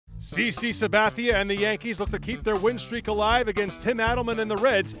CC Sabathia and the Yankees look to keep their win streak alive against Tim Adelman and the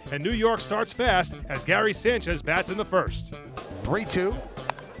Reds, and New York starts fast as Gary Sanchez bats in the first. 3-2.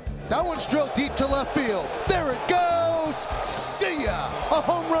 That one's drilled deep to left field. There it goes. See ya! A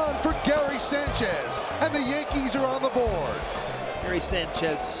home run for Gary Sanchez, and the Yankees are on the board. Gary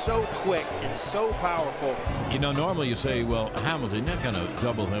Sanchez, so quick and so powerful. You know, normally you say, well, Hamilton, not going to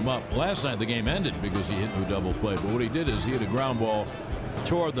double him up. Last night the game ended because he hit no double play. But what he did is he hit a ground ball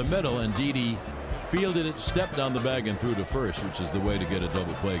toward the middle, and Didi fielded it, stepped on the bag, and threw to first, which is the way to get a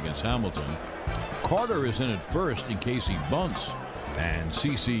double play against Hamilton. Carter is in at first in case he bunts. And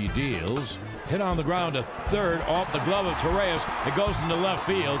CC deals. Hit on the ground to third off the glove of Torres. It goes into left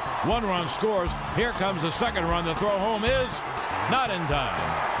field. One run scores. Here comes the second run. The throw home is not in time.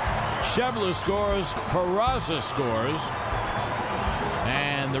 Schebler scores. Peraza scores.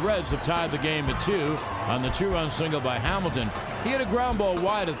 And the Reds have tied the game at 2 on the 2-run single by Hamilton. He hit a ground ball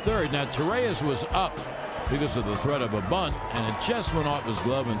wide at third. Now Torres was up because of the threat of a bunt, and it just went off his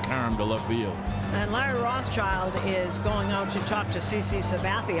glove and caromed to left field. And Larry Rothschild is going out to talk to CC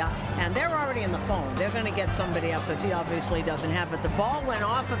Sabathia, and they're already in the phone. They're going to get somebody up because he obviously doesn't have it. The ball went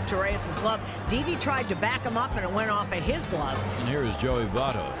off of Torres' glove. Didi tried to back him up, and it went off of his glove. And here is Joey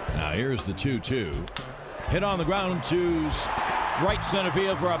Votto. Now here's the 2-2. Hit on the ground to right center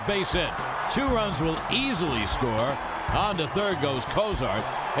field for a base hit. 2 runs will easily score. On to third goes Cozart.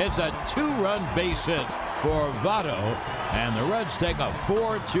 It's a 2-run base hit for Votto, and the Reds take a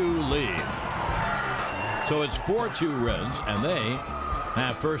 4-2 lead. So it's 4-2 Reds, and they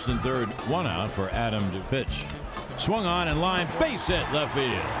have first and third, 1 out for Adam to pitch. Swung on and line, base hit left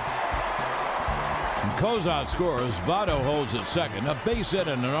field. And Cozart scores. Votto holds at second. A base hit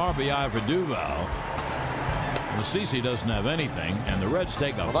and an RBI for Duval. The CC doesn't have anything, and the Reds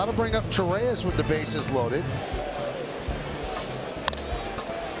take a... Well, that'll bring up Torres with the bases loaded.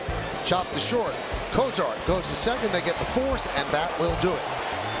 Chopped to short. Cozart goes to second. They get the force, and that will do it.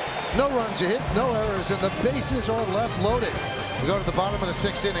 No runs a hit, no errors, and the bases are left loaded. We go to the bottom of the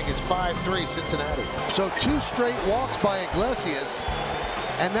 6th inning. It's 5-3 Cincinnati. So 2 straight walks by Iglesias,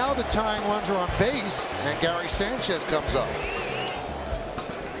 and now the tying runs are on base, and Gary Sanchez comes up.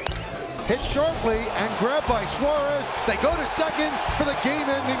 Hit sharply and grabbed by Suarez. They go to second for the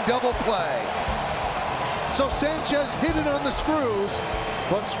game-ending double play. So Sanchez hit it on the screws,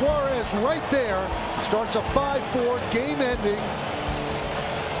 but Suarez right there starts a 5-4 game-ending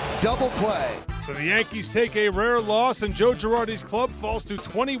double play. So the Yankees take a rare loss, and Joe Girardi's club falls to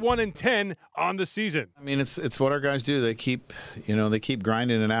 21-10 on the season. I mean, it's what our guys do. They keep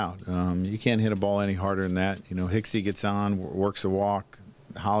grinding it out. You can't hit a ball any harder than that. You know, Hicksy gets on, works a walk.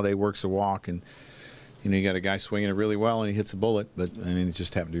 Holiday works a walk, and you got a guy swinging it really well, and he hits a bullet, but I mean, it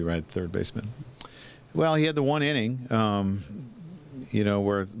just happened to be right at third baseman. Well, he had the 1 inning.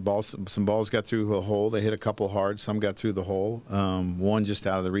 Where some balls got through a hole. They hit a couple hard. Some got through the hole. One just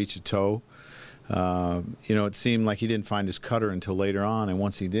out of the reach of toe. It seemed like he didn't find his cutter until later on, and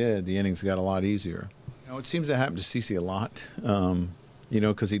once he did, the innings got a lot easier. It seems to happen to CC a lot,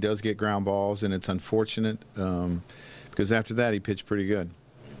 because he does get ground balls, and it's unfortunate because after that he pitched pretty good.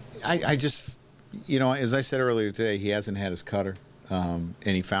 I just, as I said earlier today, he hasn't had his cutter. And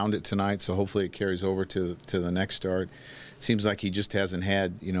he found it tonight, so hopefully it carries over to the next start. It seems like he just hasn't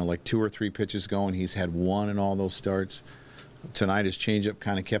had, like 2 or 3 pitches going. He's had 1 in all those starts. Tonight his changeup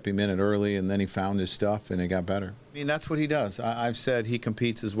kind of kept him in it early, and then he found his stuff, and it got better. I mean, that's what he does. I've said he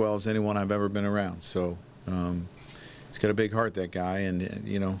competes as well as anyone I've ever been around. So he's got a big heart, that guy, and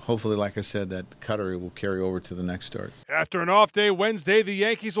hopefully, like I said, that cutter will carry over to the next start. After an off day Wednesday, the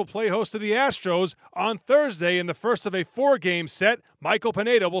Yankees will play host to the Astros. On Thursday, in the first of a 4-game set, Michael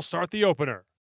Pineda will start the opener.